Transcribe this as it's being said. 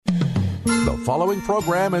The following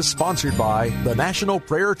program is sponsored by the National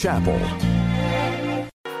Prayer Chapel.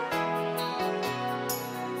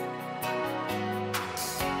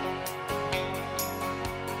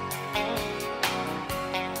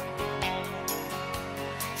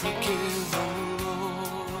 Forgive, O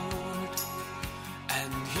Lord,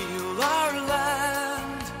 and heal our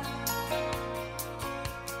land,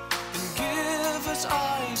 and give us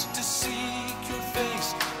eyes to seek your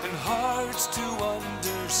face and hearts to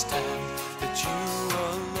understand that you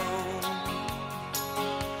alone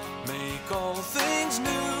make all things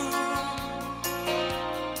new,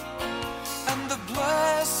 and the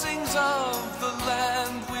blessings of the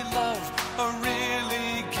land we love are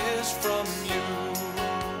really gifts from you.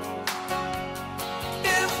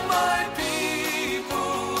 My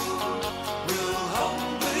people will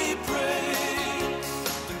humbly pray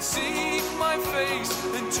and seek my face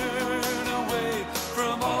and turn away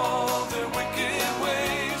from all their wicked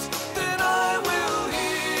ways. Then I will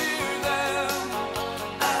hear them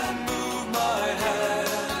and move my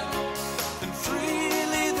hand, and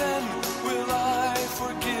freely then will I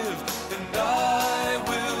forgive, and I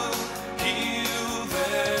will heal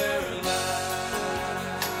their land.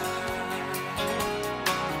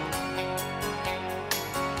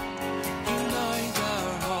 Unite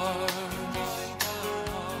our hearts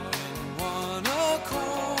in one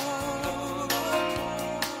accord,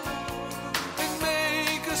 and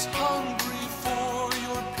make us hungry for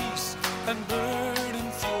your peace and burden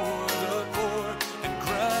for the poor, and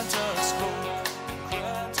grant us hope,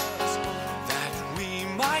 that we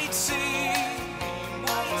might see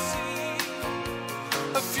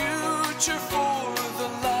a future for the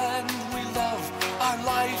land we love, our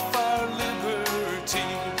life, our liberty.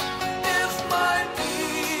 If my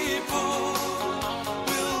people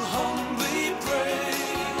will humbly pray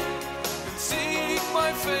and seek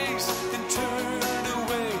my face and turn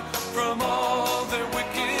away from all their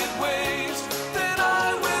wicked ways, then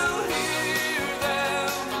I will hear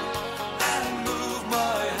them and move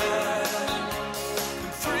my hand,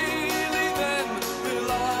 and freely then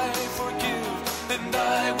will I forgive, and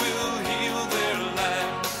I will heal their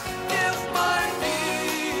land. If my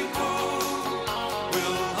people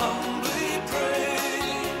will humbly pray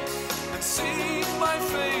and seek my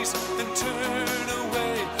face and turn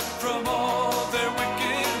away from all their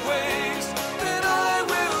wicked ways, then I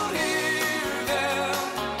will hear them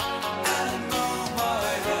and move my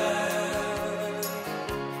hand,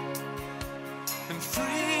 and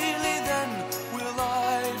freely then will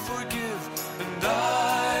I forgive, and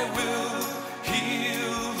I will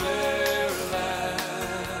heal their land,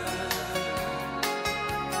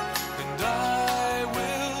 and I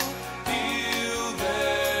will heal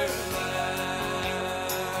their land,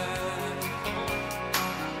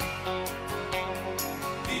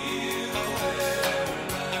 heal their land, heal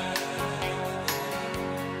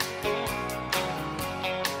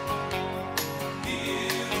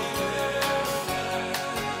their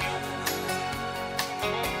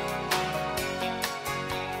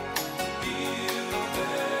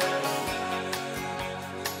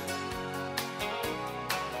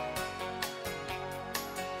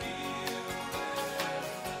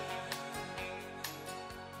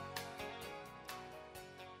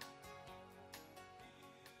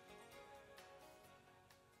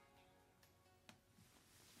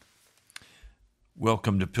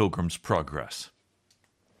Welcome to Pilgrim's Progress.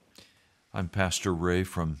 I'm Pastor Ray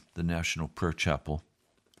from the National Prayer Chapel.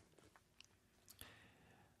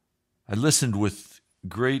 I listened with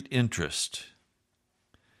great interest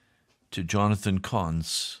to Jonathan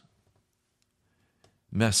Cahn's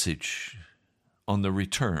message on the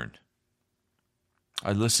return.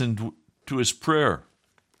 I listened to his prayer.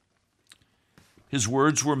 His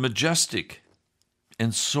words were majestic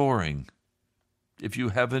and soaring. If you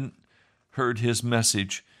haven't heard his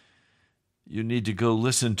message, you need to go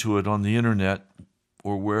listen to it on the internet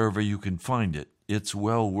or wherever you can find it. It's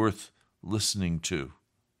well worth listening to.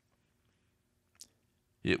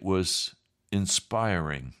 It was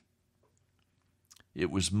inspiring. It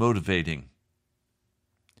was motivating.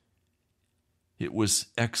 It was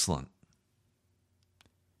excellent.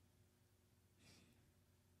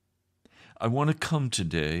 I want to come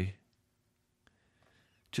today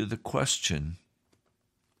to the question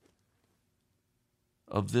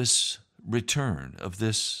of this return, of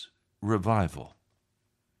this revival.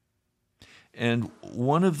 And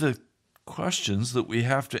one of the questions that we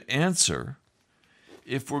have to answer,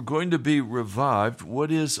 if we're going to be revived,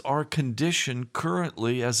 what is our condition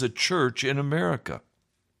currently as a church in America?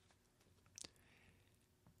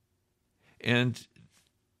 And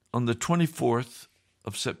on the 24th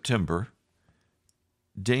of September,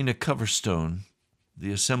 Dana Coverstone,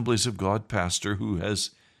 the Assemblies of God pastor who has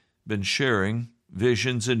been sharing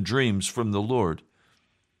visions and dreams from the Lord,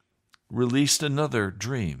 released another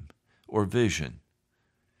dream or vision.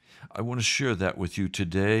 I want to share that with you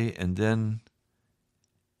today, and then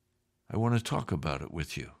I want to talk about it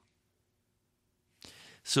with you.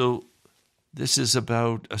 So this is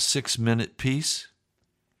about a 6-minute piece.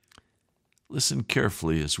 Listen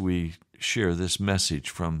carefully as we share this message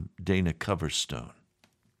from Dana Coverstone.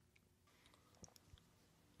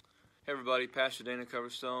 Hey everybody, Pastor Dana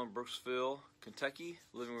Coverstone, Brooksville, Kentucky,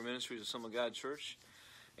 Living Room Ministries of Son of God Church.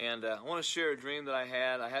 And I want to share a dream that I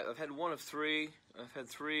had. I've had one of three. I've had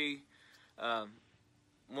three,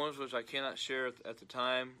 ones which I cannot share at the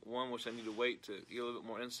time, one which I need to wait to get a little bit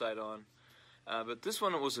more insight on. But this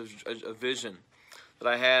one was a vision that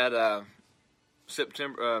I had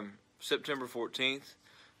September 14th.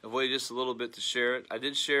 I've waited just a little bit to share it. I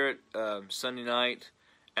did share it Sunday night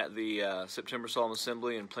at the September Solemn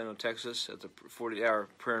Assembly in Plano, Texas, at the 40-hour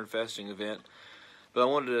prayer and fasting event. But I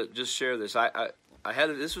wanted to just share this. I had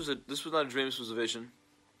this was not a dream. This was a vision.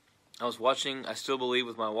 I was watching I Still Believe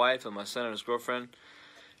with my wife and my son and his girlfriend,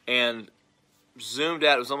 and zoomed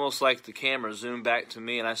out. It was almost like the camera zoomed back to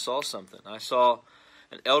me, and I saw something. I saw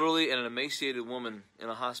an elderly and an emaciated woman in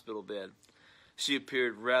a hospital bed. She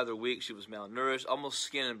appeared rather weak. She was malnourished, almost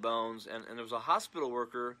skin and bones, and there was a hospital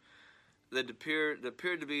worker that appeared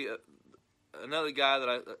to be another guy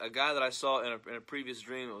that I saw in a previous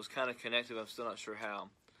dream. It was kind of connected. I'm still not sure how.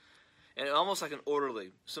 And almost like an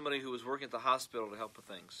orderly, somebody who was working at the hospital to help with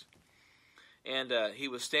things. And he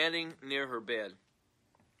was standing near her bed.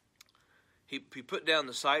 He put down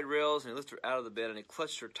the side rails and he lifted her out of the bed and he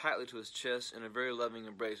clutched her tightly to his chest in a very loving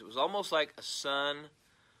embrace. It was almost like a son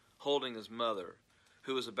holding his mother,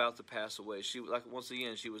 who was about to pass away. She, once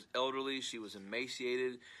again, she was elderly. She was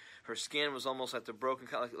emaciated. Her skin was almost like the broken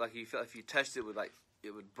kind, like you felt if you touched it,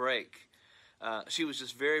 it would break. She was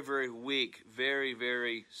just very, very weak, very,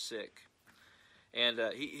 very sick. And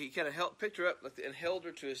he kind of picked her up and held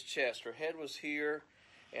her to his chest. Her head was here,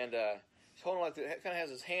 and he's holding kind of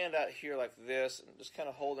has his hand out here like this, and just kind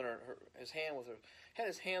of holding his hand had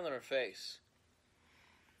his hand on her face.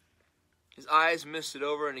 His eyes misted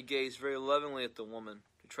over, and he gazed very lovingly at the woman,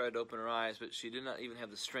 who tried to open her eyes, but she did not even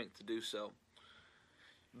have the strength to do so.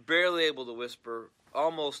 Barely able to whisper,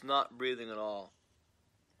 almost not breathing at all.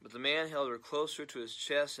 But the man held her closer to his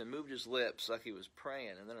chest and moved his lips like he was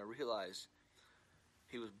praying, and then I realized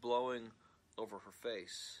he was blowing over her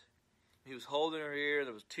face. He was holding her ear,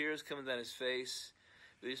 there was tears coming down his face,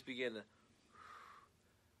 but he just began to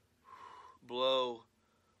blow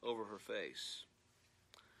over her face.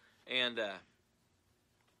 And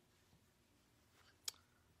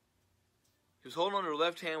he was holding on to her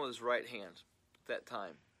left hand with his right hand at that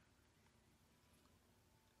time.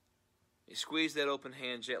 He squeezed that open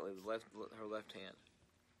hand gently with her left hand.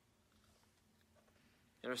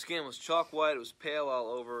 And her skin was chalk white. It was pale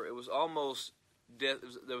all over. It was almost death.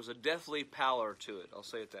 There was a deathly pallor to it. I'll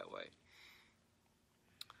say it that way.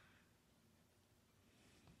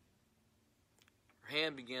 Her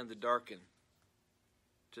hand began to darken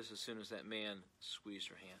just as soon as that man squeezed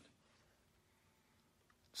her hand.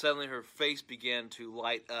 Suddenly her face began to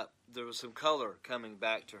light up. There was some color coming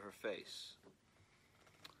back to her face.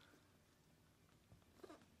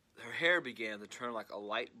 Her hair began to turn like a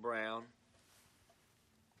light brown.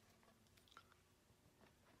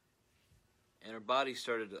 And her body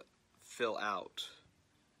started to fill out.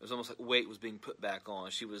 It was almost like weight was being put back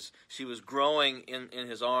on. She was growing in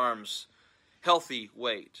his arms, healthy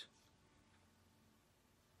weight.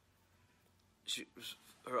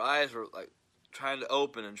 Her eyes were like trying to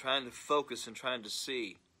open and trying to focus and trying to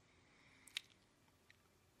see.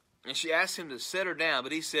 And she asked him to set her down,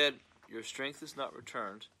 but he said, "Your strength is not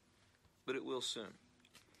returned, but it will soon."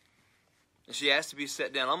 And she asked to be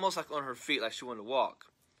set down, almost like on her feet, like she wanted to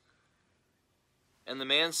walk. And the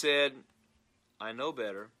man said, "I know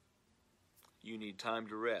better. You need time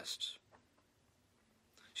to rest."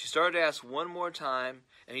 She started to ask one more time,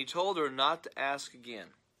 and he told her not to ask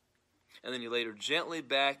again. And then he laid her gently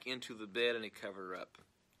back into the bed, and he covered her up.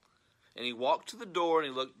 And he walked to the door, and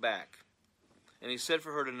he looked back. And he said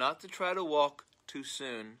for her not to try to walk too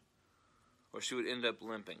soon, or she would end up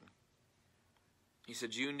limping. He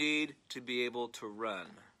said, "You need to be able to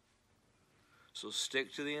run. So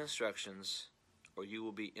stick to the instructions, or you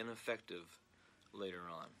will be ineffective later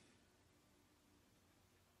on."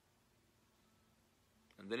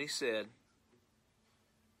 And then he said,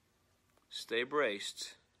 "Stay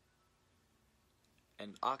braced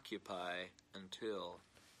and occupy until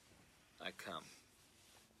I come."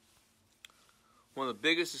 One of the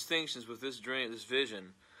biggest distinctions with this dream, this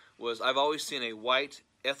vision, was I've always seen a white,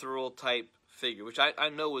 ethereal type figure, which I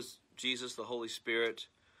know was Jesus, the Holy Spirit,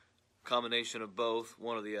 combination of both,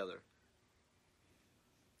 one or the other.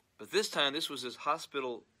 But this time, this was this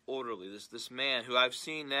hospital orderly, this man who I've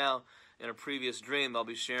seen now in a previous dream I'll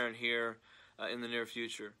be sharing here in the near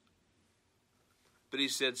future. But he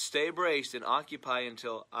said, stay braced and occupy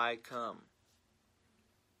until I come.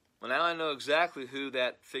 Well, now I know exactly who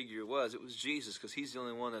that figure was. It was Jesus, because he's the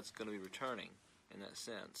only one that's going to be returning in that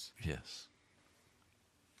sense. Yes.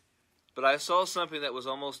 But I saw something that was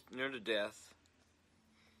almost near to death.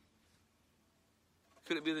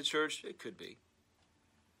 Could it be the church? It could be.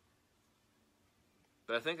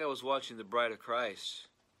 But I think I was watching the bride of Christ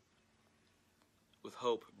with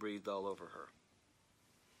hope breathed all over her.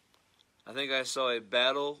 I think I saw a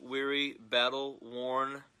battle-weary,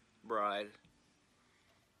 battle-worn bride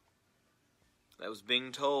that was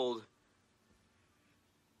being told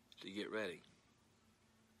to get ready.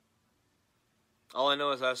 All I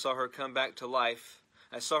know is I saw her come back to life.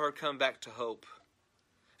 I saw her come back to hope.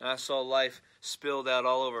 And I saw life spilled out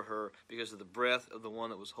all over her because of the breath of the one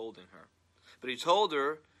that was holding her. But he told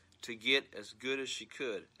her to get as good as she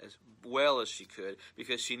could, as well as she could,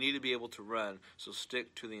 because she needed to be able to run. So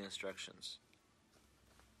stick to the instructions.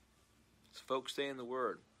 So folks, stay in the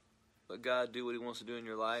Word. Let God do what he wants to do in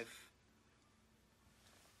your life.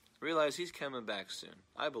 Realize he's coming back soon.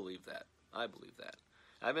 I believe that. I believe that.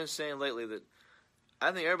 I've been saying lately that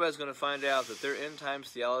I think everybody's going to find out that their end times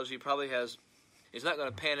theology probably is not going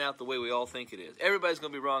to pan out the way we all think it is. Everybody's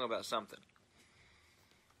going to be wrong about something.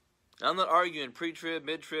 I'm not arguing pre-trib,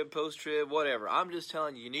 mid-trib, post-trib, whatever. I'm just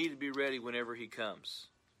telling you, you need to be ready whenever he comes.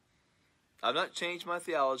 I've not changed my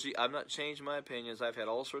theology. I've not changed my opinions. I've had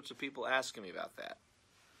all sorts of people asking me about that.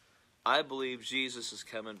 I believe Jesus is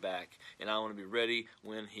coming back, and I want to be ready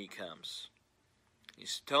when he comes.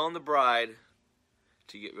 He's telling the bride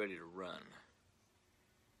to get ready to run.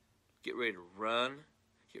 Get ready to run,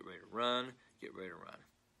 get ready to run, get ready to run.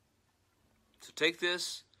 So take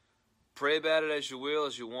this, pray about it as you will,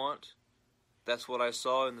 as you want. That's what I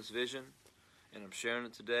saw in this vision, and I'm sharing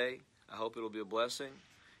it today. I hope it'll be a blessing.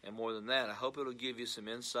 And more than that, I hope it'll give you some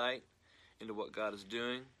insight into what God is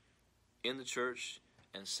doing in the church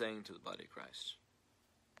and saying to the body of Christ.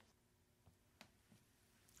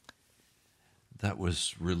 That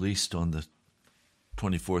was released on the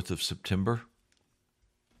 24th of September.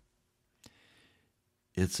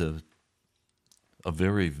 It's a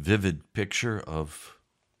very vivid picture of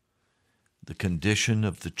the condition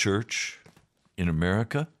of the church in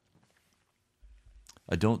America.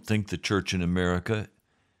 I don't think the church in America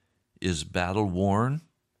is battle-worn.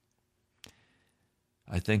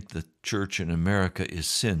 I think the church in America is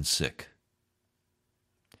sin-sick.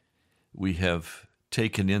 We have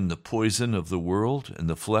taken in the poison of the world and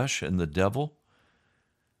the flesh and the devil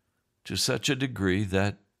to such a degree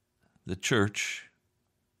that the church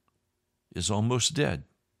is almost dead.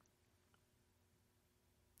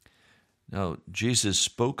 Now, Jesus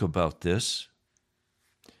spoke about this.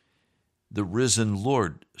 The risen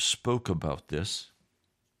Lord spoke about this.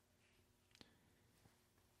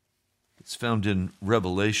 It's found in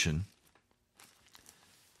Revelation,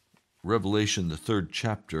 the 3rd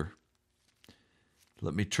chapter.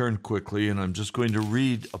 Let me turn quickly, and I'm just going to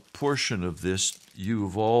read a portion of this. You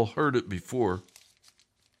have all heard it before.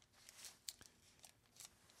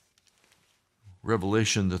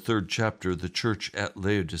 Revelation, the 3rd chapter, the church at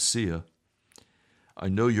Laodicea. I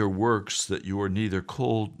know your works, that you are neither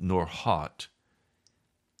cold nor hot.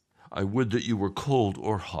 I would that you were cold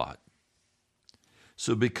or hot.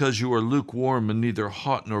 So because you are lukewarm and neither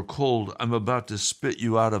hot nor cold, I'm about to spit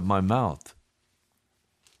you out of my mouth.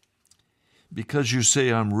 Because you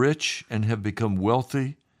say I'm rich and have become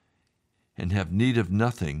wealthy and have need of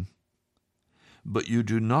nothing, but you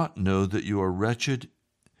do not know that you are wretched,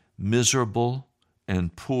 miserable,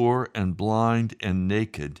 and poor and blind and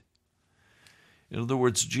naked. In other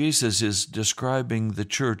words, Jesus is describing the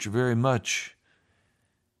church very much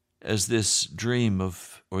as this dream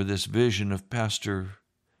of, or this vision of Pastor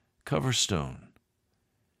Coverstone,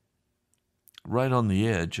 right on the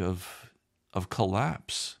edge of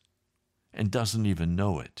collapse, and doesn't even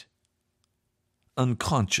know it.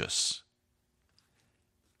 Unconscious.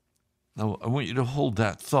 Now, I want you to hold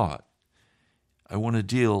that thought. I want to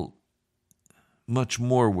deal much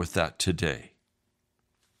more with that today.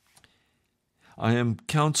 I am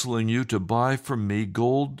counseling you to buy from me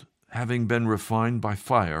gold having been refined by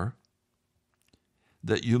fire,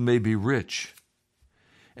 that you may be rich,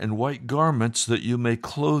 and white garments that you may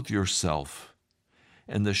clothe yourself,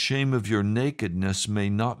 and the shame of your nakedness may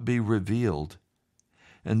not be revealed,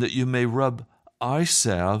 and that you may rub eye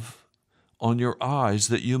salve on your eyes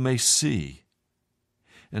that you may see.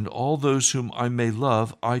 And all those whom I may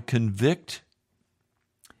love, I convict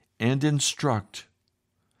and instruct.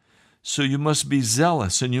 So you must be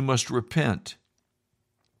zealous and you must repent.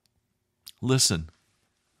 Listen,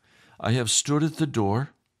 I have stood at the door,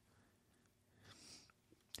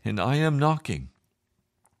 and I am knocking.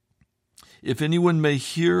 If anyone may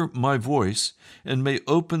hear my voice and may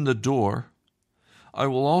open the door, I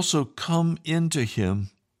will also come into him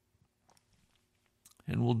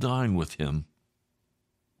and will dine with him,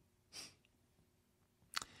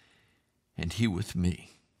 and he with me.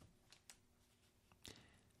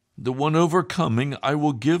 The one overcoming I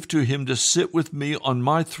will give to him to sit with me on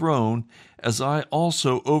my throne, as I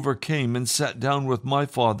also overcame and sat down with my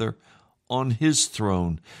Father on his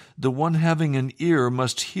throne. The one having an ear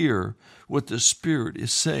must hear what the Spirit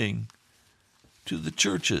is saying to the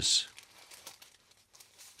churches.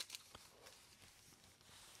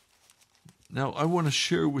 Now, I want to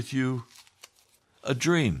share with you a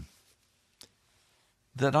dream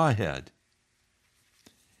that I had.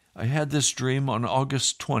 I had this dream on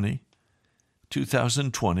August 20,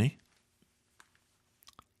 2020.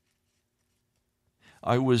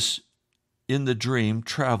 I was in the dream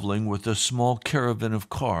traveling with a small caravan of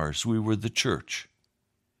cars. We were the church.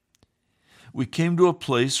 We came to a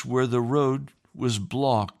place where the road was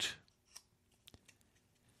blocked,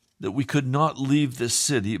 that we could not leave the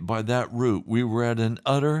city by that route. We were at an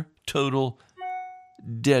utter, total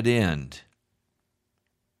dead end.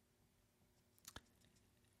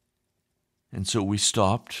 And so we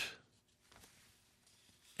stopped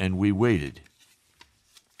and we waited.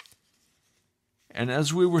 And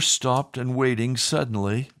as we were stopped and waiting,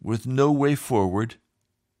 suddenly, with no way forward,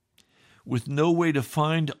 with no way to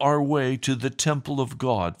find our way to the temple of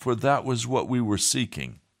God, for that was what we were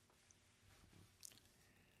seeking,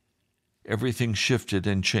 everything shifted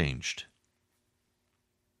and changed.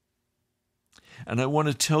 And I want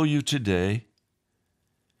to tell you today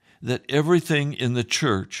that everything in the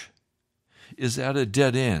church is at a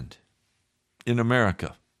dead end in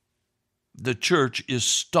America. The church is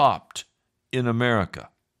stopped in America.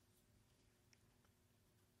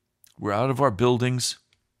 We're out of our buildings.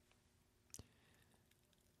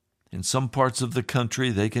 In some parts of the country,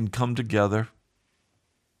 they can come together.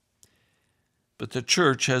 But the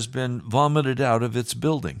church has been vomited out of its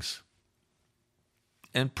buildings,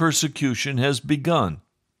 and persecution has begun.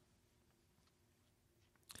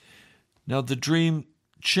 Now the dream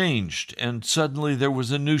changed, and suddenly there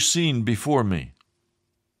was a new scene before me.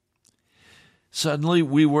 Suddenly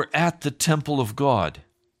we were at the temple of God.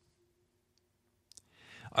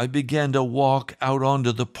 I began to walk out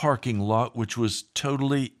onto the parking lot, which was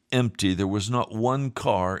totally empty. There was not one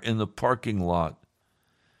car in the parking lot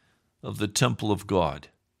of the temple of God.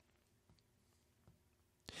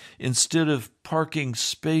 Instead of parking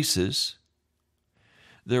spaces,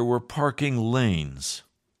 there were parking lanes.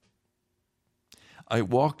 I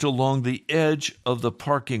walked along the edge of the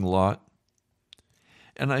parking lot,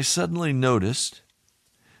 and I suddenly noticed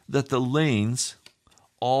that the lanes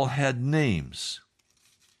all had names.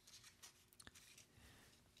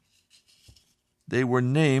 They were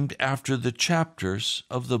named after the chapters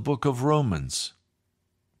of the book of Romans.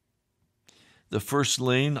 The first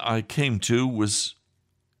lane I came to was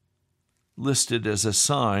listed as a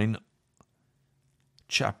sign,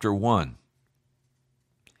 chapter 1.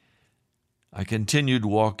 I continued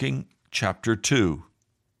walking, chapter 2,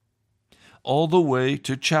 all the way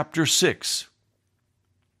to chapter 6.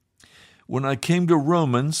 When I came to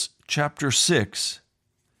Romans, chapter 6,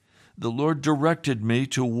 the Lord directed me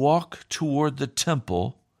to walk toward the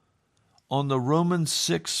temple on the Romans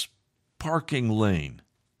 6 parking lane.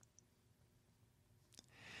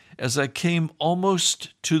 As I came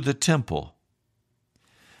almost to the temple,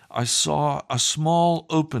 I saw a small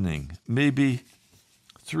opening, maybe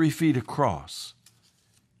 3 feet across,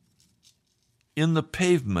 in the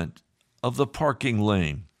pavement of the parking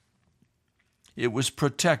lane. It was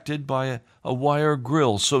protected by a wire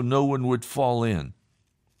grill so no one would fall in.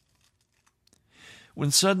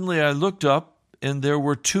 When suddenly I looked up, and there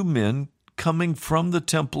were 2 men coming from the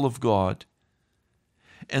temple of God,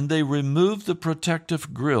 and they removed the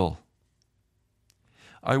protective grill.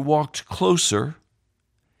 I walked closer,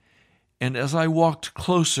 and as I walked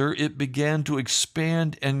closer, it began to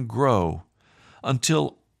expand and grow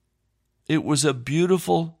until it was a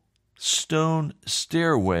beautiful stone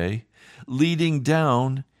stairway leading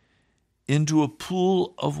down into a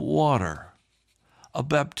pool of water, a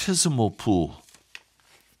baptismal pool.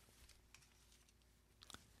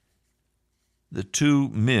 The 2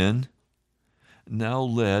 men now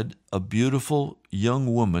led a beautiful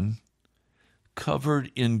young woman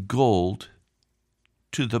covered in gold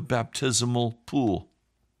to the baptismal pool.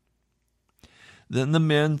 Then the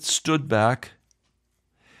men stood back,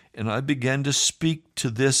 and I began to speak to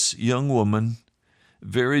this young woman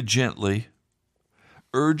very gently,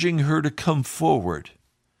 urging her to come forward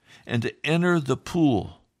and to enter the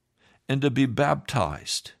pool and to be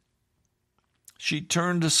baptized. She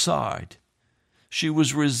turned aside. She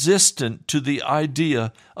was resistant to the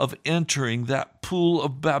idea of entering that pool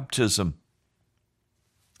of baptism.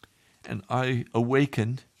 And I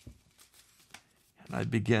awakened, and I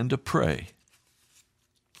began to pray.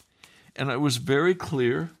 And I was very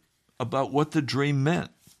clear about what the dream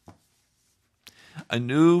meant. I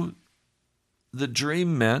knew the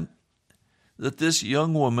dream meant that this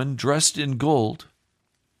young woman dressed in gold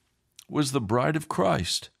was the bride of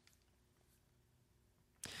Christ.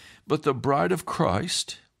 But the bride of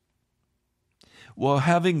Christ, while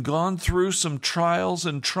having gone through some trials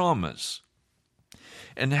and traumas,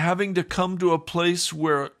 and having to come to a place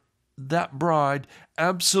where that bride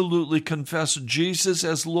absolutely confessed Jesus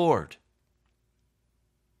as Lord,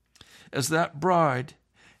 as that bride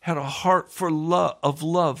had a heart of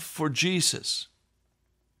love for Jesus,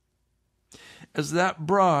 as that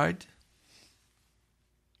bride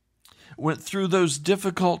went through those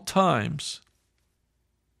difficult times,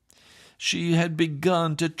 she had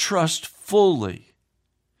begun to trust fully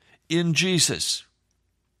in Jesus.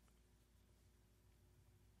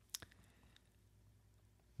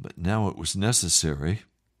 But now it was necessary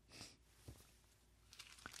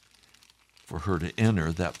for her to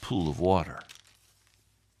enter that pool of water,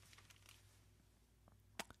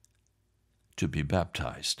 to be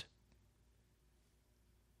baptized.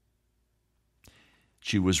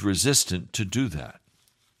 She was resistant to do that.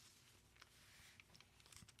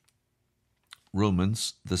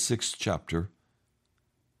 Romans, the 6th chapter,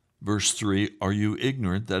 verse 3, "Are you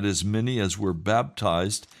ignorant that as many as were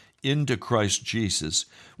baptized into Christ Jesus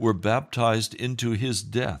were baptized into his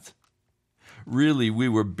death? Really, we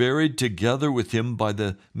were buried together with him by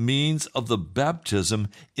the means of the baptism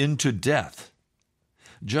into death,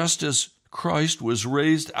 just as Christ was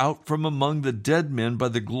raised out from among the dead men by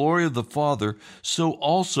the glory of the Father, so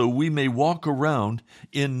also we may walk around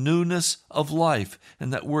in newness of life."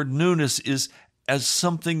 And that word newness is as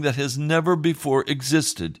something that has never before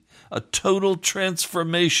existed, a total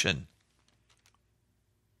transformation.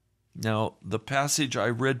 Now, the passage I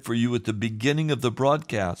read for you at the beginning of the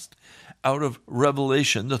broadcast out of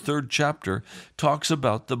Revelation, the 3rd chapter, talks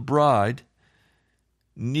about the bride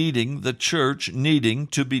the church needing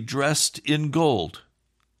to be dressed in gold.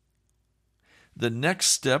 The next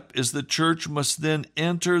step is the church must then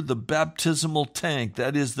enter the baptismal tank.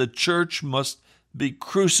 That is, the church must be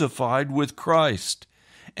crucified with Christ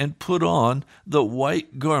and put on the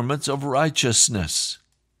white garments of righteousness.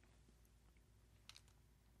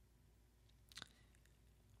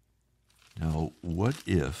 Now, what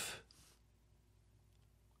if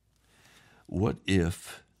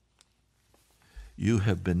you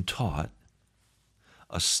have been taught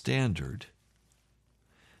a standard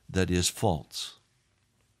that is false?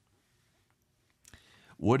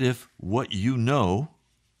 What if what you know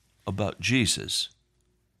about Jesus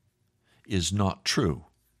is not true?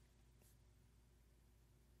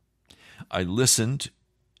 I listened,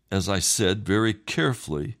 as I said, very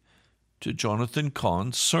carefully to Jonathan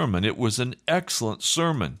Cahn's sermon. It was an excellent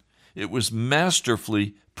sermon. It was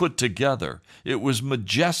masterfully put together. It was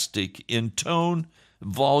majestic in tone,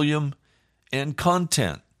 volume, and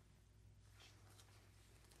content.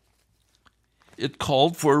 It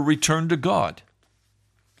called for a return to God.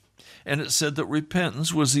 And it said that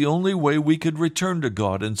repentance was the only way we could return to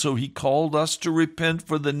God. And so he called us to repent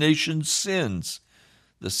for the nation's sins,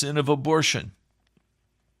 the sin of abortion.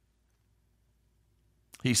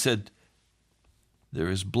 He said, there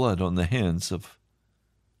is blood on the hands of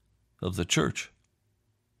the church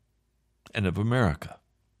and of America.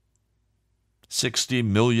 60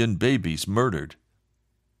 million babies murdered.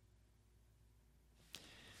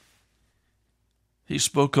 He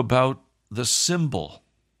spoke about the symbol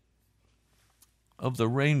of the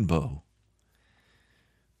rainbow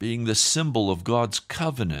being the symbol of God's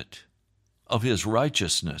covenant, of his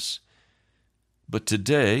righteousness. But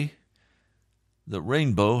today, the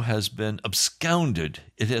rainbow has been absconded.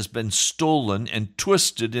 It has been stolen and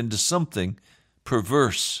twisted into something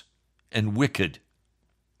perverse and wicked.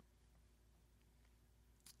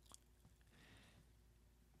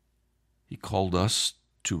 He called us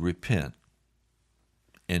to repent,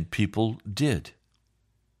 and people did.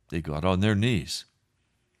 They got on their knees,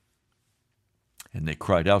 and they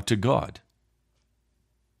cried out to God.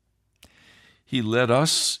 He led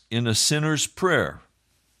us in a sinner's prayer,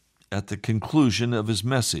 at the conclusion of his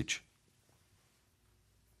message.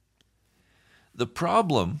 The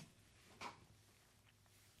problem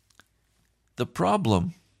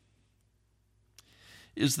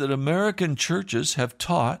is that American churches have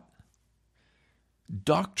taught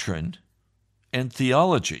doctrine and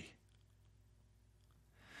theology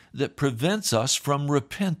that prevents us from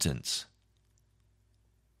repentance.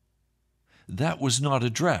 That was not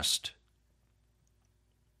addressed.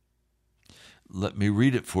 Let me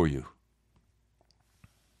read it for you.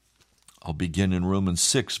 I'll begin in Romans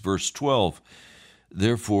 6, verse 12.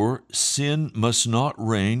 Therefore, sin must not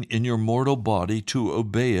reign in your mortal body to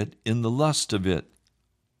obey it in the lust of it.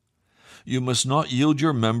 You must not yield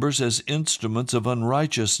your members as instruments of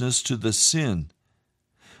unrighteousness to the sin,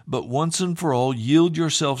 but once and for all yield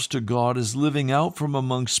yourselves to God as living out from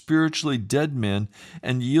among spiritually dead men,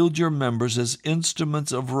 and yield your members as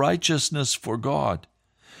instruments of righteousness for God.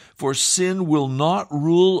 For sin will not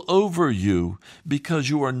rule over you, because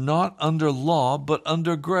you are not under law, but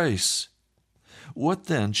under grace. What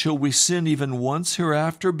then? Shall we sin even once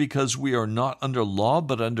hereafter because we are not under law,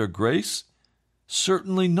 but under grace?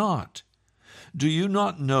 Certainly not. Do you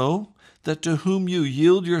not know that to whom you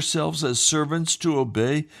yield yourselves as servants to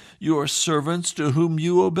obey, you are servants to whom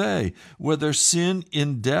you obey, whether sin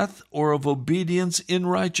in death or of obedience in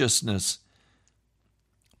righteousness?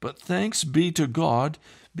 But thanks be to God,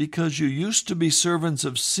 because you used to be servants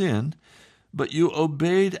of sin, but you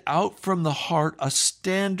obeyed out from the heart a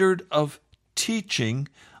standard of teaching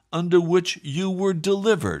unto which you were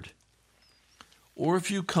delivered. Or if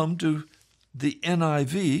you come to the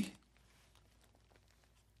NIV,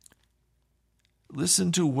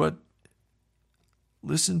 listen to what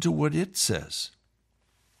it says.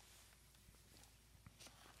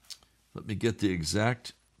 Let me get the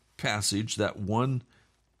exact passage, that one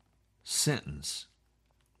sentence.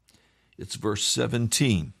 It's verse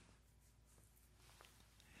 17.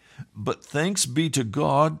 But thanks be to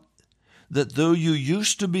God that though you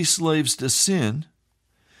used to be slaves to sin,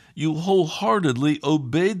 you wholeheartedly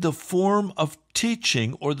obeyed the form of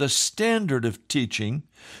teaching or the standard of teaching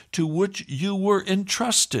to which you were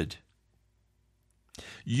entrusted.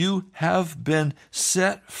 You have been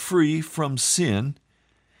set free from sin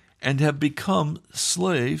and have become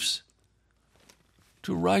slaves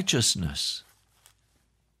to righteousness.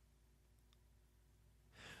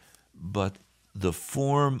 But the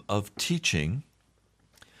form of teaching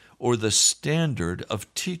or the standard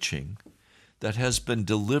of teaching that has been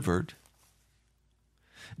delivered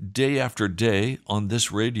day after day on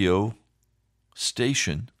this radio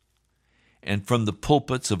station and from the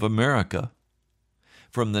pulpits of America,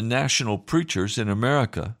 from the national preachers in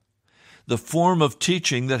America, the form of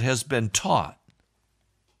teaching that has been taught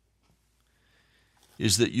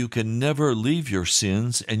is that you can never leave your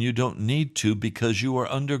sins, and you don't need to because you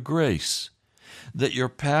are under grace. That your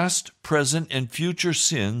past, present, and future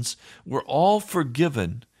sins were all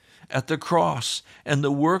forgiven at the cross, and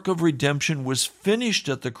the work of redemption was finished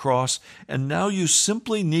at the cross, and now you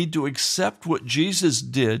simply need to accept what Jesus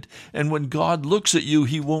did, and when God looks at you,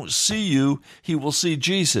 he won't see you, he will see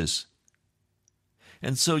Jesus.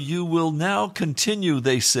 And so you will now continue,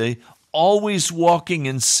 they say, always walking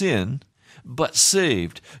in sin, but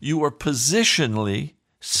saved. You are positionally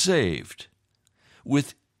saved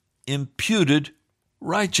with imputed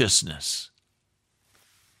righteousness.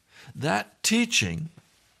 That teaching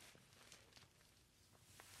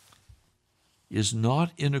is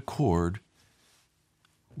not in accord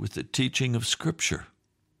with the teaching of Scripture.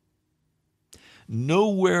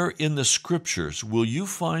 Nowhere in the Scriptures will you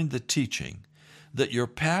find the teaching that your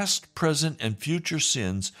past, present, and future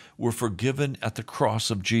sins were forgiven at the cross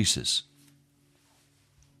of Jesus.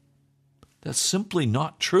 That's simply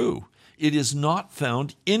not true. It is not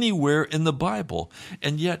found anywhere in the Bible,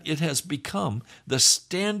 and yet it has become the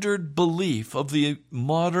standard belief of the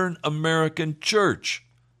modern American church.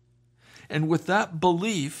 And with that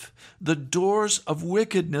belief, the doors of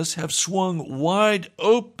wickedness have swung wide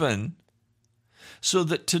open, so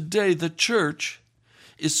that today the church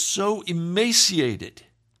is so emaciated,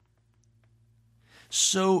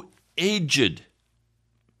 so aged,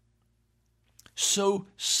 so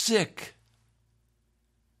sick,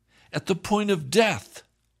 at the point of death.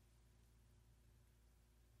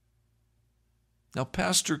 Now,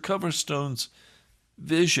 Pastor Coverstone's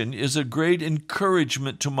vision is a great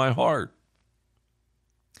encouragement to my heart,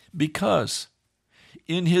 because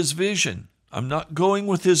in his vision, I'm not going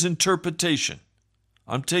with his interpretation.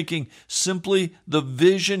 I'm taking simply the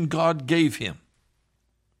vision God gave him.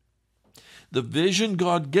 The vision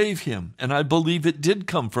God gave him, and I believe it did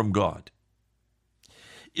come from God,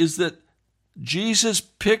 is that Jesus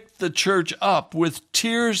picked the church up with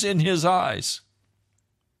tears in his eyes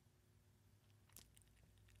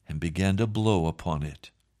and began to blow upon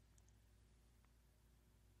it.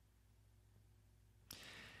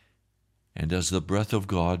 And as the breath of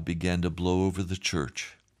God began to blow over the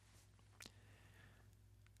church,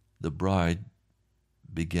 the bride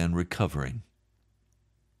began recovering.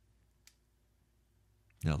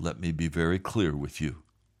 Now let me be very clear with you.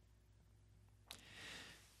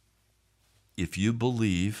 If you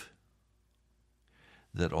believe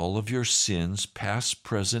that all of your sins, past,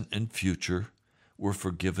 present, and future, were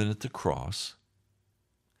forgiven at the cross,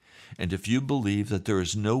 and if you believe that there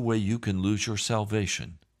is no way you can lose your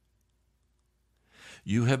salvation,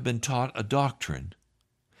 you have been taught a doctrine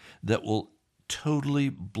that will totally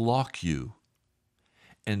block you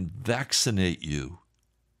and vaccinate you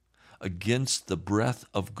against the breath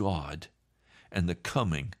of God and the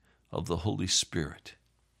coming of the Holy Spirit.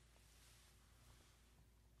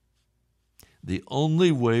 The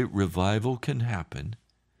only way revival can happen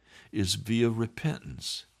is via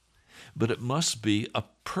repentance, but it must be a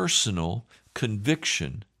personal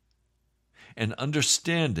conviction and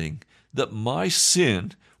understanding that my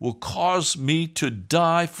sin will cause me to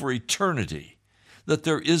die for eternity, that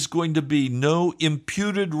there is going to be no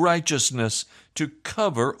imputed righteousness to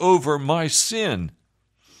cover over my sin,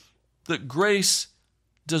 that grace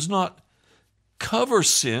does not cover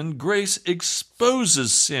sin, grace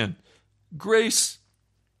exposes sin. Grace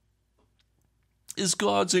is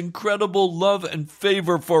God's incredible love and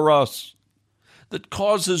favor for us that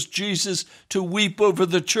causes Jesus to weep over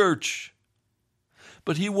the church.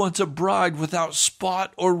 But he wants a bride without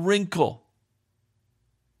spot or wrinkle.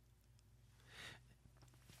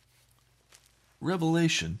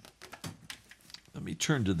 Revelation, let me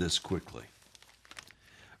turn to this quickly.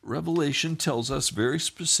 Revelation tells us very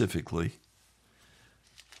specifically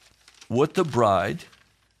what the bride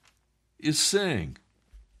is saying.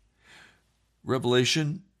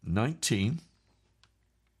 Revelation 19,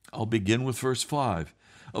 I'll begin with verse 5.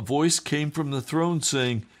 A voice came from the throne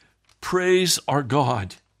saying, "Praise our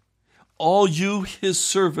God, all you his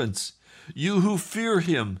servants, you who fear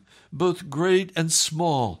him, both great and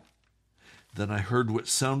small." Then I heard what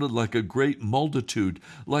sounded like a great multitude,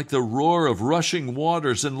 like the roar of rushing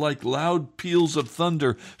waters and like loud peals of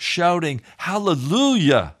thunder, shouting,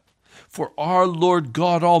 "Hallelujah! For our Lord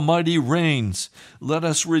God Almighty reigns. Let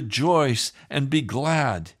us rejoice and be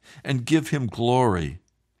glad and give him glory.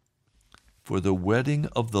 For the wedding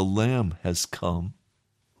of the Lamb has come,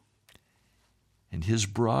 and his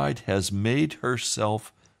bride has made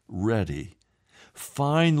herself ready.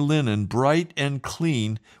 Fine linen, bright and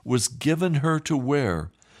clean, was given her to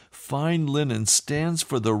wear. Fine linen stands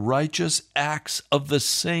for the righteous acts of the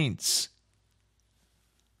saints.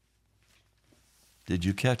 Did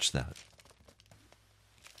you catch that?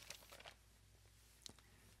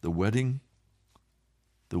 The wedding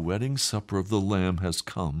supper of the Lamb has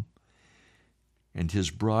come, and his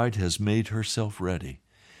bride has made herself ready.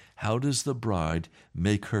 How does the bride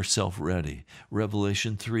make herself ready?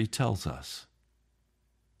 Revelation 3 tells us.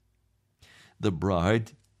 The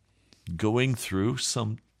bride, going through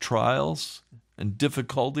some trials and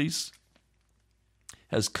difficulties,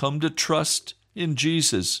 has come to trust in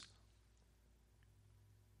Jesus,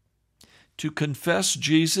 to confess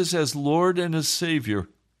Jesus as Lord and as Savior.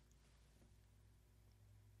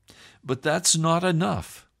 But that's not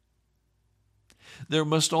enough. There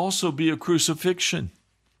must also be a crucifixion.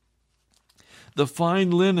 The fine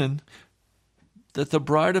linen that the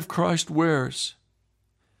bride of Christ wears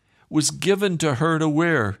was given to her to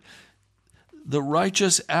wear. The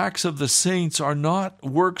righteous acts of the saints are not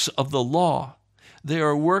works of the law. They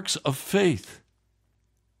are works of faith.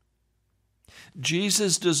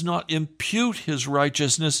 Jesus does not impute his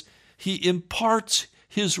righteousness. He imparts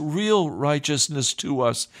his real righteousness to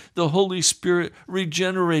us. The Holy Spirit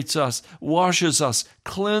regenerates us, washes us,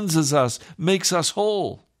 cleanses us, makes us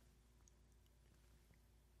whole.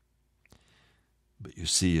 But you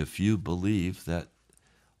see, if you believe that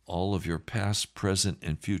all of your past, present,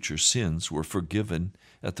 and future sins were forgiven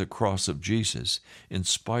at the cross of Jesus, in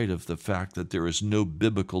spite of the fact that there is no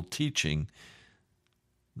biblical teaching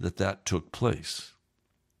that took place.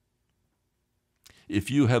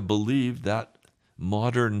 If you have believed that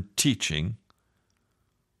modern teaching,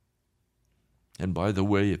 and by the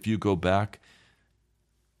way, if you go back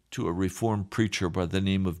to a Reformed preacher by the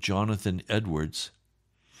name of Jonathan Edwards,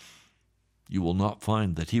 you will not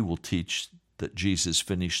find that he will teach that Jesus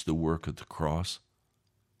finished the work of the cross.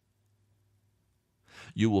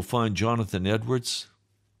 You will find Jonathan Edwards,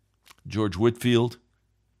 George Whitefield,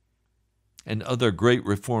 and other great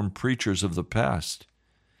Reformed preachers of the past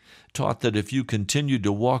taught that if you continued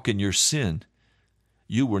to walk in your sin,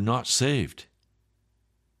 you were not saved.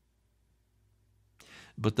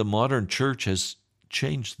 But the modern church has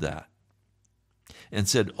changed that and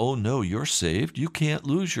said, oh no, you're saved. You can't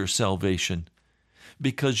lose your salvation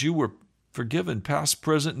because you were forgiven past,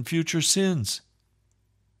 present, and future sins.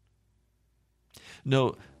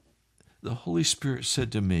 No, the Holy Spirit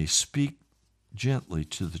said to me, speak gently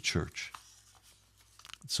to the church.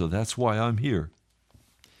 So that's why I'm here.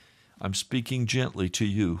 I'm speaking gently to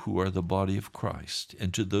you who are the body of Christ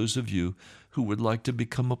and to those of you who would like to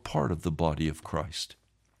become a part of the body of Christ.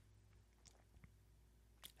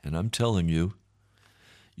 And I'm telling you,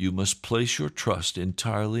 you must place your trust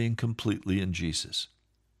entirely and completely in Jesus.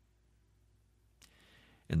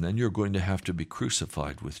 And then you're going to have to be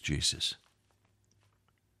crucified with Jesus.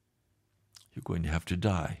 You're going to have to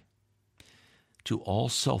die to all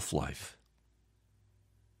self-life.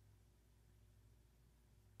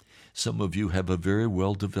 Some of you have a very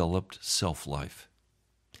well-developed self-life.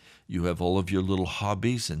 You have all of your little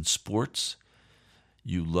hobbies and sports.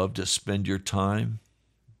 You love to spend your time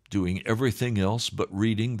doing everything else but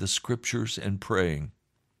reading the scriptures and praying.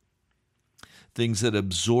 Things that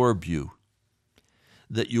absorb you,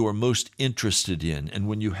 that you are most interested in. And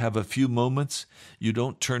when you have a few moments, you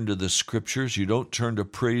don't turn to the scriptures, you don't turn to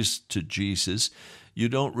praise to Jesus, you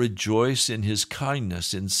don't rejoice in his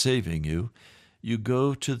kindness in saving you. You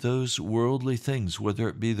go to those worldly things, whether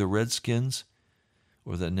it be the Redskins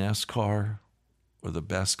or the NASCAR or the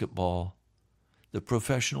basketball, the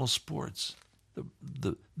professional sports,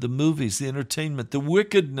 the movies, the entertainment, the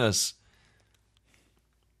wickedness.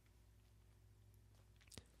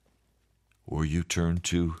 Or you turn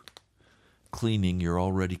to cleaning your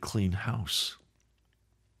already clean house.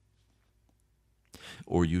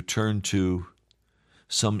 Or you turn to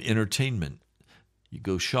some entertainment. You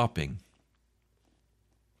go shopping.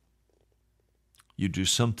 You do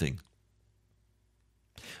something.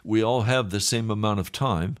 We all have the same amount of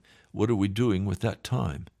time. What are we doing with that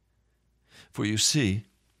time? For you see,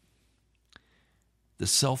 the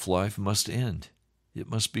self-life must end. It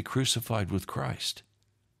must be crucified with Christ.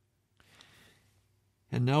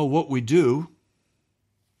 And now what we do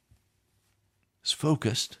is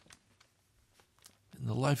focused in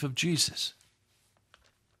the life of Jesus.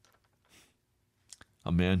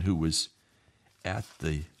 A man who was at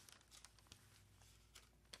the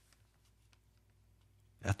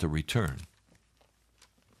return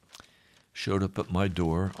showed up at my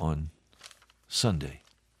door on Sunday.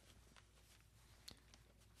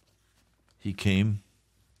 He came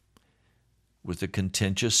with a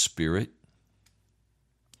contentious spirit,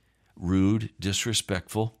 rude,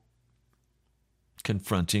 disrespectful,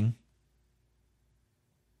 confronting,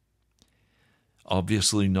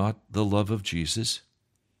 obviously not the love of Jesus.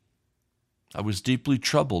 I was deeply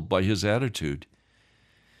troubled by his attitude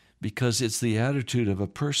because it's the attitude of a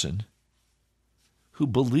person who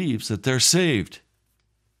believes that they're saved,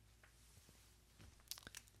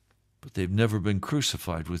 but they've never been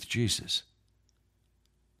crucified with Jesus.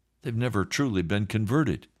 They've never truly been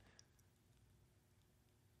converted.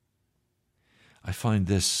 I find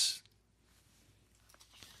this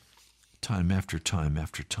time after time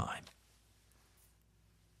after time.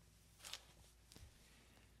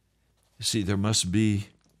 You see, there must be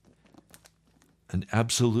an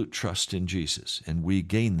absolute trust in Jesus, and we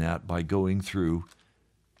gain that by going through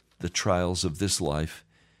the trials of this life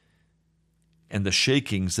and the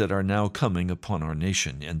shakings that are now coming upon our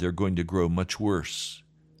nation, and they're going to grow much worse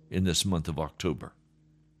in this month of October.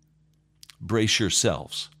 Brace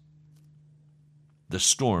yourselves. The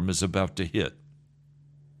storm is about to hit.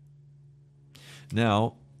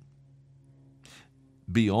 Now,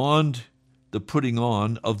 beyond the putting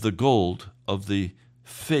on of the gold of the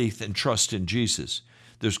faith and trust in Jesus,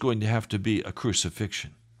 there's going to have to be a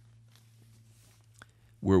crucifixion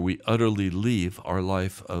where we utterly leave our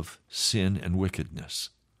life of sin and wickedness.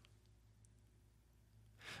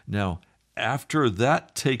 Now, after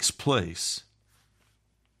that takes place,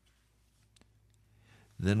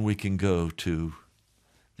 then we can go to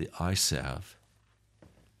the eye salve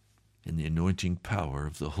and the anointing power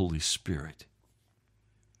of the Holy Spirit,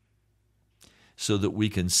 so that we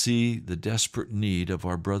can see the desperate need of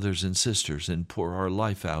our brothers and sisters and pour our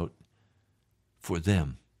life out for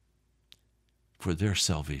them, for their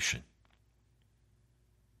salvation.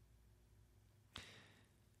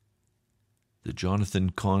 The Jonathan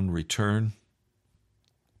Cahn return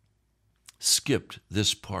skipped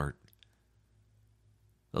this part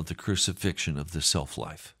of the crucifixion of the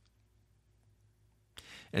self-life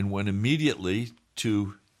and went immediately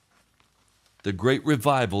to the great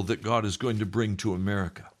revival that God is going to bring to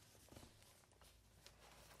America.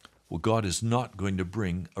 God is not going to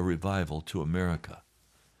bring a revival to America.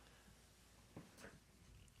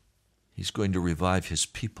 He's going to revive his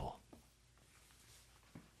people.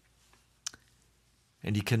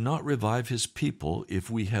 And he cannot revive his people if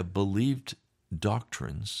we have believed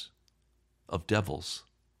doctrines of devils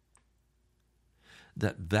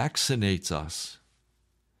that vaccinates us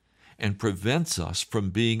and prevents us from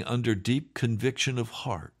being under deep conviction of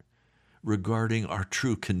heart regarding our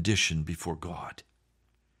true condition before God.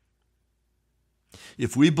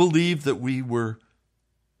 If we believe that we were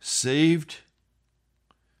saved,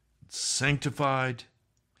 sanctified,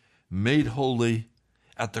 made holy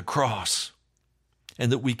at the cross,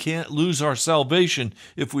 and that we can't lose our salvation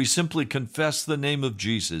if we simply confess the name of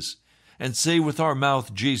Jesus and say with our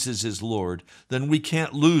mouth, Jesus is Lord, then we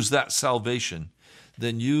can't lose that salvation.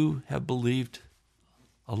 Then you have believed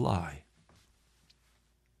a lie.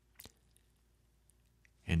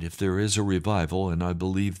 And if there is a revival, and I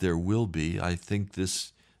believe there will be, I think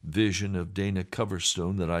this vision of Dana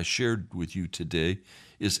Coverstone that I shared with you today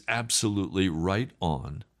is absolutely right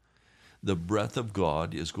on. The breath of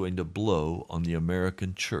God is going to blow on the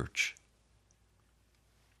American church.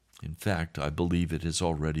 In fact, I believe it has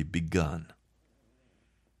already begun.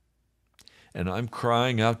 And I'm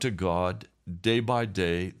crying out to God day by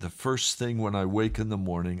day. The first thing when I wake in the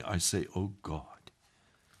morning, I say, oh God,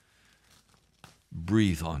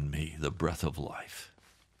 breathe on me the breath of life.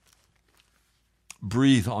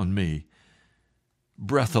 Breathe on me,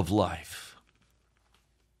 breath of life.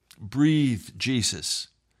 Breathe, Jesus,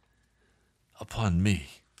 upon me.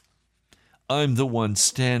 I'm the one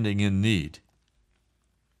standing in need.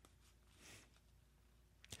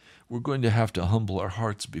 We're going to have to humble our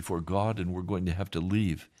hearts before God, and we're going to have to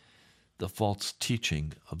leave the false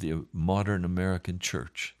teaching of the modern American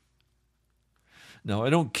church. Now,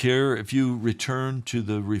 I don't care if you return to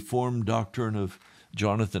the Reformed doctrine of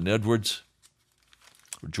Jonathan Edwards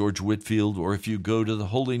or George Whitefield, or if you go to the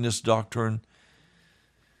holiness doctrine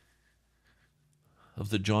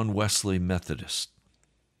of the John Wesley Methodist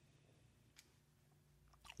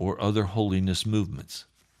or other holiness movements.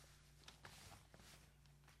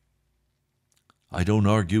 I don't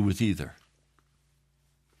argue with either.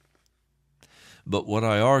 But what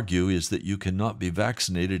I argue is that you cannot be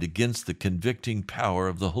vaccinated against the convicting power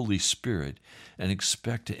of the Holy Spirit and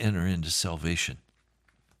expect to enter into salvation.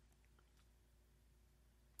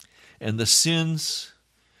 And the sins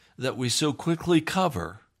that we so quickly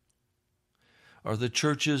cover are the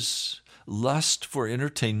church's lust for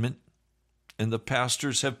entertainment, and the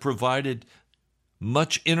pastors have provided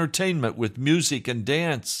much entertainment with music and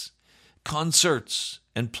dance, concerts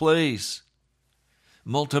and plays,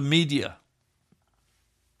 multimedia,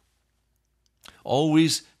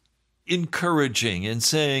 always encouraging and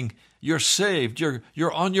saying, you're saved,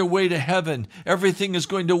 you're on your way to heaven, everything is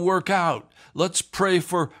going to work out. Let's pray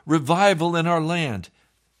for revival in our land.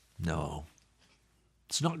 No,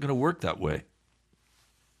 it's not going to work that way.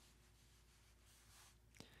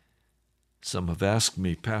 Some have asked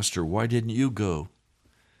me, Pastor, why didn't you go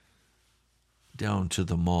down to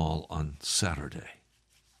the mall on Saturday?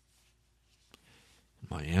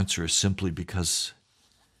 My answer is simply because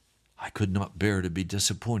I could not bear to be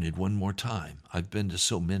disappointed one more time. I've been to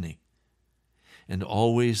so many. And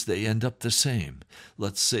always they end up the same.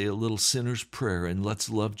 Let's say a little sinner's prayer and let's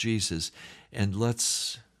love Jesus and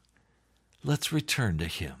let's return to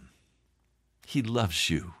him. He loves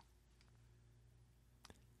you.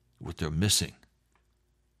 What they're missing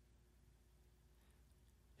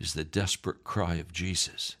is the desperate cry of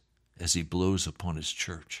Jesus as he blows upon his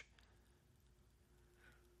church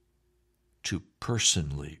to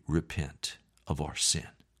personally repent of our sin,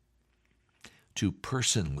 to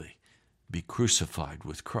personally be crucified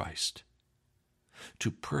with Christ,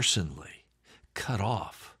 to personally cut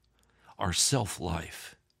off our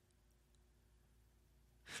self-life,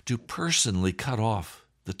 to personally cut off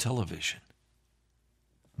the television.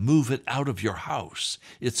 Move it out of your house.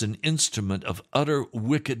 It's an instrument of utter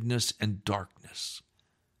wickedness and darkness.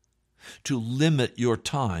 To limit your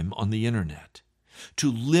time on the internet,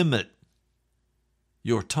 to limit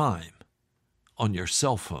your time on your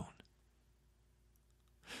cell phone,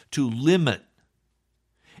 to limit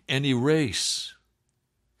and erase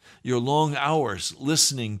your long hours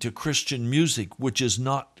listening to Christian music, which is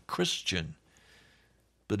not Christian,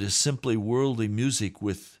 but is simply worldly music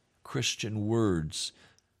with Christian words,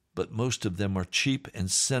 but most of them are cheap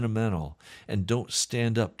and sentimental and don't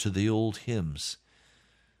stand up to the old hymns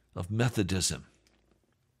of Methodism.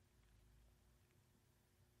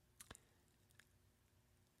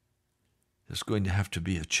 There's going to have to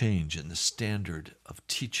be a change in the standard of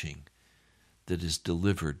teaching that is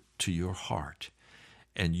delivered to your heart.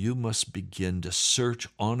 And you must begin to search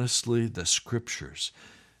honestly the Scriptures.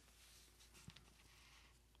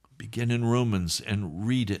 Begin in Romans and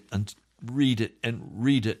read it and read it and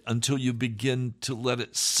read it until you begin to let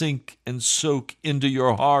it sink and soak into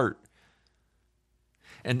your heart.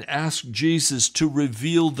 And ask Jesus to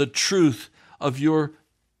reveal the truth of your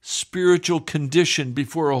spiritual condition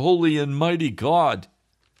before a holy and mighty God.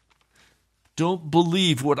 Don't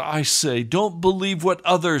believe what I say. Don't believe what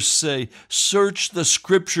others say. Search the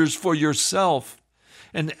Scriptures for yourself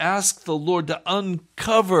and ask the Lord to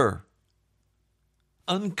uncover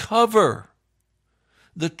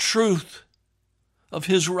the truth of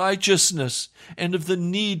His righteousness and of the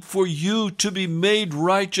need for you to be made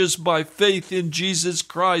righteous by faith in Jesus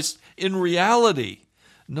Christ in reality,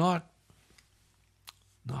 not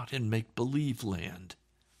in make-believe land.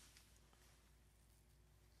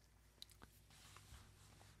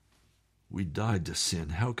 We died to sin.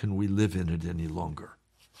 How can we live in it any longer?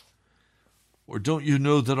 Or don't you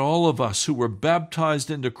know that all of us who were baptized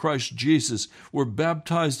into Christ Jesus were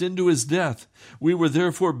baptized into His death? We were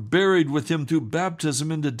therefore buried with Him through baptism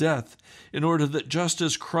into death, in order that just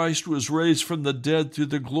as Christ was raised from the dead through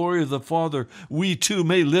the glory of the Father, we too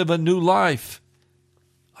may live a new life.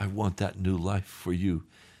 I want that new life for you,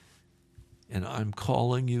 and I'm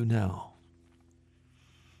calling you now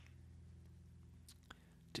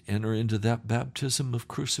to enter into that baptism of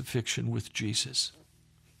crucifixion with Jesus.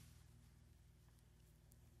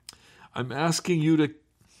 I'm asking you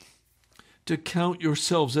to count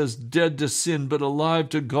yourselves as dead to sin, but alive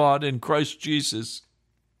to God in Christ Jesus.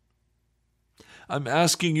 I'm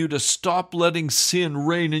asking you to stop letting sin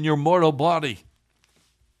reign in your mortal body.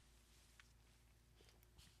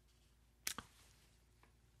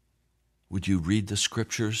 Would you read the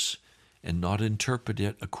Scriptures and not interpret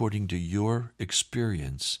it according to your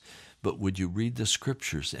experience, but would you read the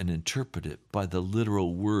Scriptures and interpret it by the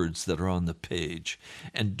literal words that are on the page,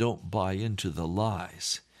 and don't buy into the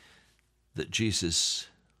lies that Jesus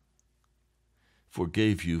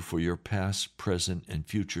forgave you for your past, present, and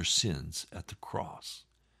future sins at the cross?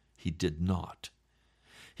 He did not.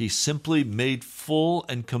 He simply made full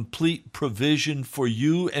and complete provision for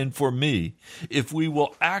you and for me if we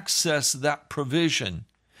will access that provision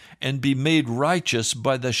and be made righteous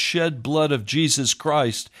by the shed blood of Jesus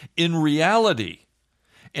Christ in reality,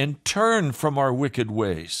 and turn from our wicked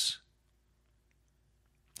ways.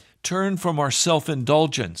 Turn from our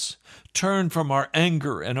self-indulgence. Turn from our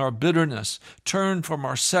anger and our bitterness. Turn from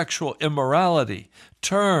our sexual immorality.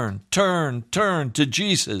 Turn to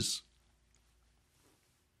Jesus.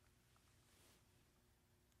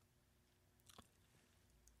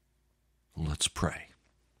 Let's pray.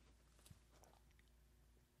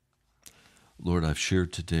 Lord, I've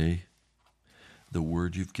shared today the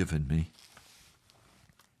word you've given me.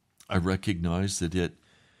 I recognize that it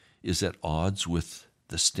is at odds with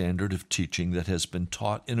the standard of teaching that has been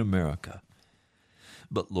taught in America.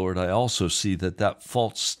 But Lord, I also see that that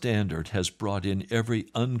false standard has brought in every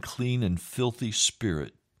unclean and filthy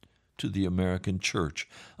spirit to the American church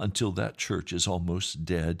until that church is almost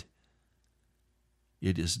dead.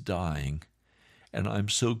 It is dying. And I'm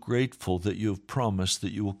so grateful that you have promised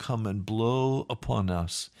that you will come and blow upon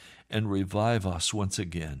us and revive us once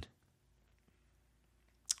again.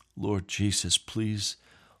 Lord Jesus, please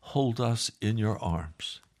hold us in your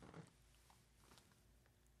arms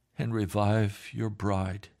and revive your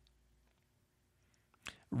bride.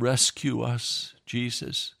 Rescue us,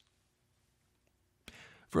 Jesus,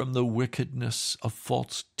 from the wickedness of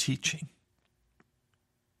false teaching.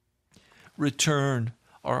 Return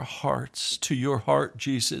our hearts to your heart,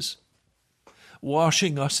 Jesus,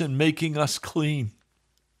 washing us and making us clean.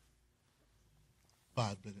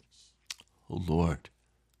 5 minutes. Oh Lord,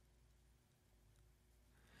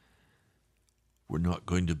 we're not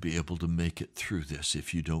going to be able to make it through this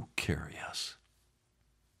if you don't carry us,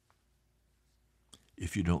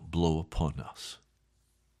 if you don't blow upon us.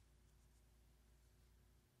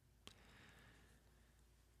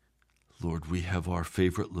 Lord, we have our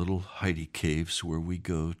favorite little hidey caves where we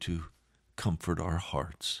go to comfort our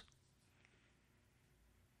hearts.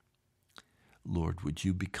 Lord, would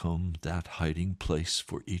you become that hiding place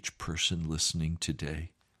for each person listening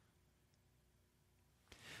today?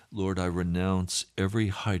 Lord, I renounce every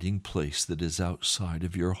hiding place that is outside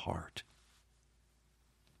of your heart.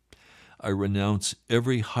 I renounce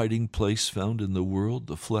every hiding place found in the world,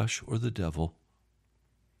 the flesh, or the devil.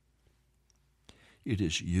 It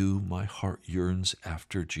is you my heart yearns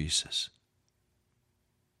after, Jesus.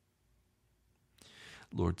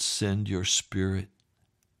 Lord, send your Spirit.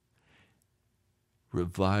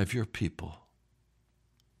 Revive your people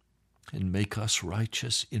and make us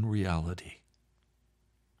righteous in reality.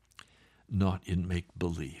 not in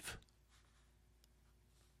make-believe.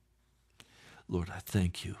 Lord, I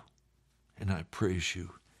thank you, and I praise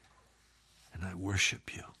you, and I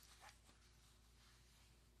worship you.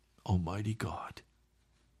 Almighty God,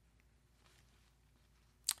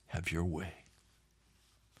 have your way.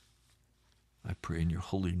 I pray in your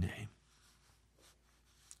holy name.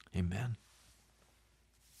 Amen.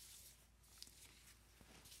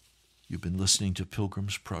 You've been listening to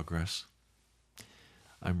Pilgrim's Progress.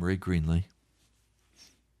 I'm Ray Greenlee.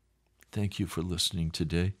 Thank you for listening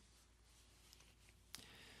today.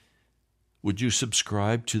 Would you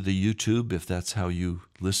subscribe to the YouTube if that's how you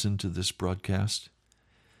listen to this broadcast?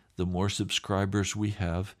 The more subscribers we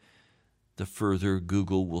have, the further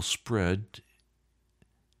Google will spread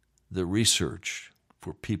the research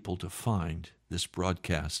for people to find this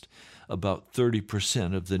broadcast. About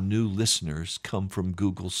 30% of the new listeners come from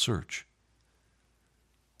Google search.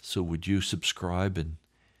 So would you subscribe and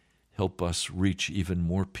help us reach even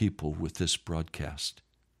more people with this broadcast?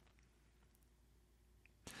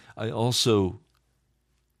 I also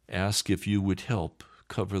ask if you would help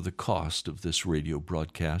cover the cost of this radio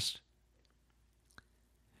broadcast.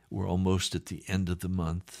 We're almost at the end of the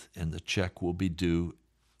month, and the check will be due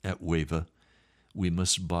at WAVA. We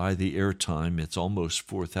must buy the airtime. It's almost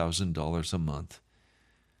 $4,000 a month.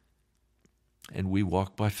 And we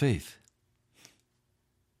walk by faith.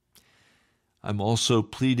 I'm also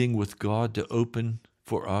pleading with God to open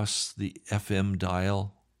for us the FM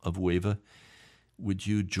dial of WAVA. Would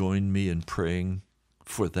you join me in praying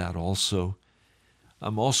for that also?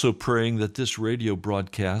 I'm also praying that this radio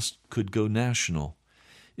broadcast could go national.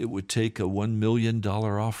 It would take a $1 million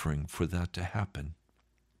offering for that to happen.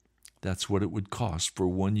 That's what it would cost for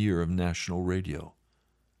 1 year of national radio.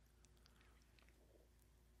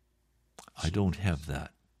 I don't have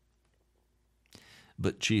that.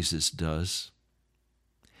 But Jesus does.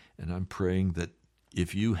 And I'm praying that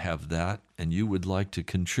if you have that and you would like to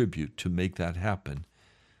contribute to make that happen,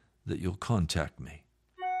 that you'll contact me.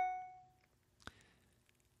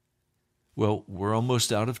 Well, we're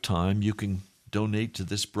almost out of time. You can donate to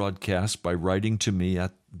this broadcast by writing to me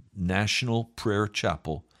at National Prayer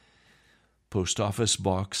Chapel, Post Office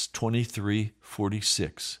Box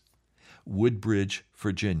 2346, Woodbridge,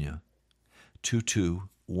 Virginia,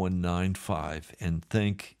 22195. And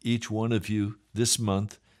thank each one of you this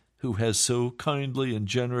month who has so kindly and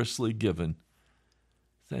generously given.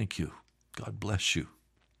 Thank you. God bless you.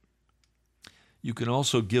 You can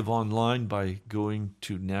also give online by going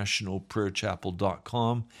to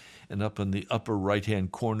nationalprayerchapel.com, and up in the upper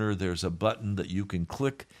right-hand corner, there's a button that you can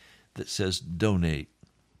click that says Donate.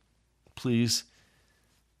 Please,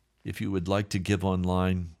 if you would like to give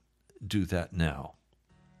online, do that now.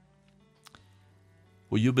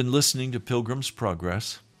 Well, you've been listening to Pilgrim's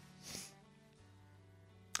Progress.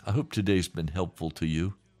 I hope today's been helpful to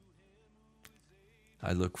you.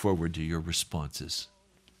 I look forward to your responses.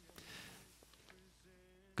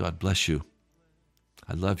 God bless you.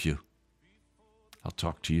 I love you. I'll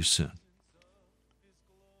talk to you soon.